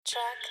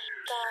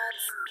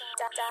TrackGods.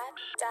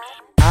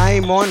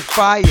 I'm on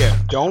fire,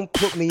 don't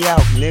put me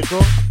out,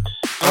 nigga.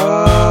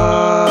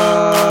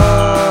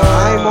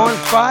 I'm on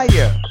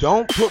fire,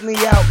 don't put me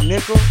out,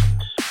 nigga.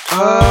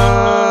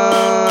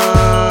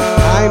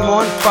 I'm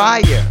on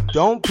fire,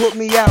 don't put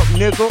me out,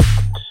 nigga.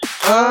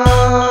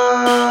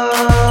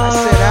 I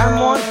said I'm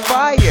on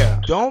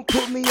fire, don't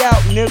put me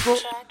out, nigga.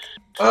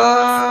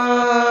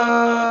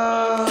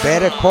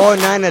 Better call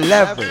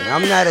 9/11.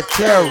 I'm not a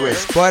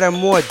terrorist, but I'm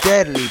more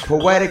deadly,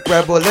 poetic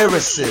rebel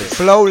lyricist.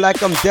 Flow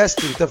like I'm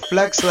destined to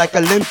flex like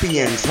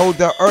Olympians. Hold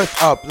the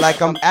earth up like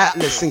I'm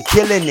Atlas and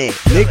killing it.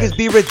 Niggas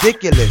be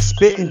ridiculous,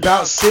 spitting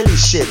about silly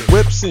shit.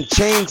 Whips and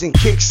chains and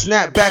kick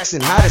snapbacks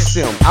and how to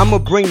sim. I'ma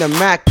bring the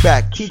Mac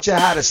back, teach her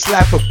how to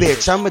slap a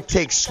bitch. I'ma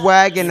take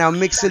swag and I'll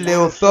mix a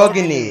little thug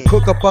in it.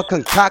 Cook up a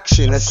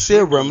concoction, a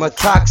serum, a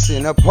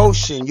toxin, a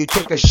potion you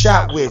take a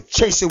shot with,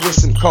 chase it with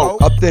some coke.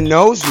 Up the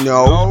nose?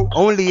 No.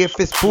 Only if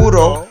it's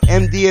puro.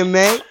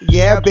 MDMA?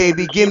 Yeah,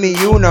 baby, gimme,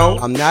 you know.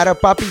 I'm not a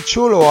papi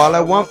chulo, all I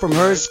want from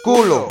her is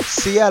culo.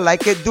 See, I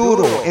like it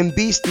duro, in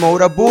beast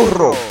mode a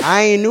burro.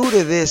 I ain't new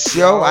to this,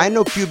 yo, I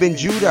know Cuban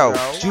judo.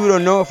 Judo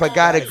know if I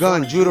got a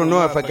gun, judo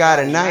know if I got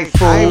a knife.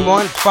 I'm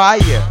on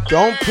fire,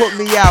 don't put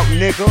me out,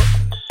 nigga.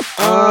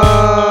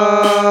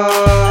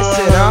 I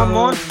said I'm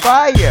on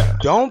fire,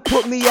 don't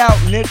put me out,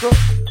 nigga.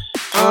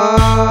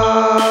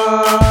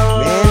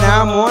 Man,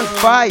 I'm on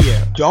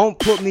fire, don't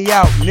put me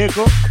out,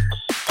 nigga.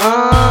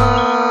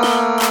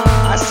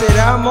 I said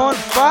I'm on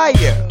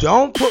fire,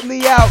 don't put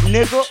me out,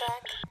 nigga.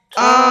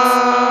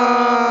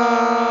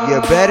 You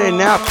better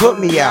not put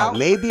me out.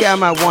 Maybe I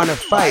might wanna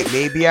fight,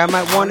 maybe I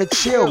might wanna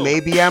chill,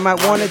 maybe I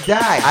might wanna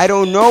die. I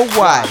don't know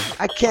why,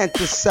 I can't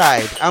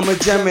decide. I'm a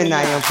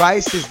Gemini and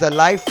vice is the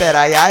life that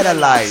I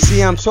idolize.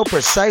 See, I'm so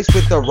precise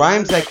with the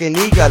rhymes like an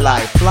eagle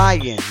eye.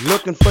 Flying,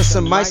 looking for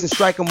some mice and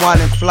strike 'em while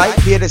in flight.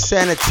 Here to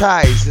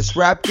sanitize this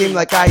rap game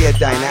like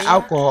iodine and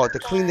alcohol to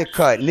clean the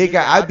cut.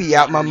 Nigga, I be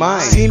out my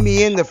mind. See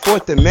me in the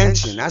fourth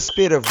dimension, I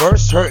spit a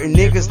verse hurting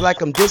niggas like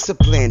I'm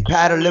disciplined.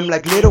 Paddle them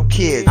like little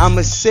kids. I'm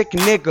a sick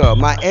nigga,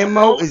 my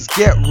MO is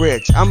get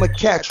rich. I'ma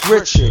catch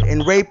Richard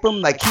and rape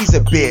him like he's a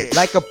bitch.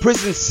 Like a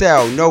prison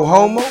cell, no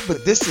homo,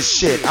 but this is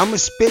shit. I'ma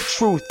spit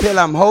truth till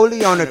I'm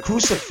holy on a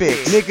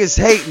crucifix. Niggas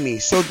hate me,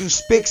 so do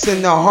spics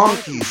and the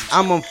honkies.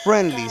 I'm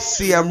unfriendly,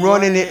 see I'm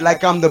running it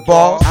like I'm the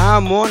boss.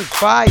 I'm on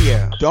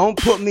fire, don't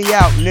put me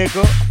out,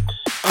 nigga.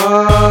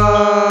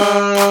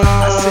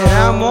 I said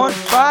I'm on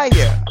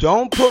fire,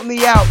 don't put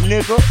me out,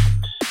 nigga.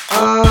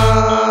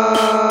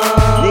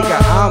 Nigga,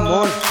 I'm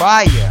on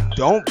fire,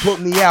 don't put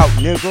me out,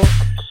 nigga.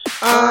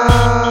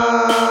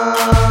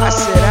 I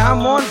said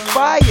I'm on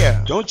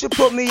fire, don't you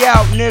put me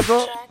out,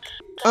 nigga.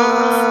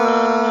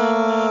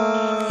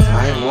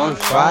 I'm on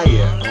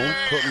fire, don't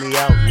put me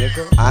out,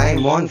 nigga.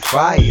 I'm on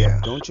fire,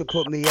 don't you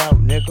put me out,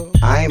 nigga.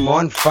 I'm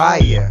on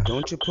fire,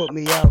 don't you put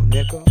me out,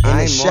 nigga.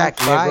 I'm on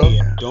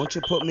fire, don't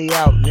you put me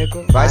out,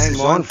 nigga. Vice is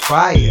on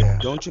fire,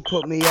 don't you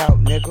put me out,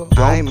 nigga.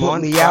 I'm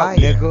on fire,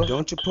 nigga.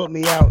 Don't you put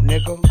me out,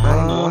 nigga.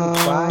 I'm on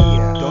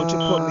fire, don't you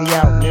put me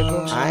out, nigga.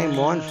 I'm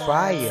on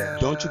fire,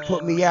 don't you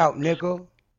put me out, nigga.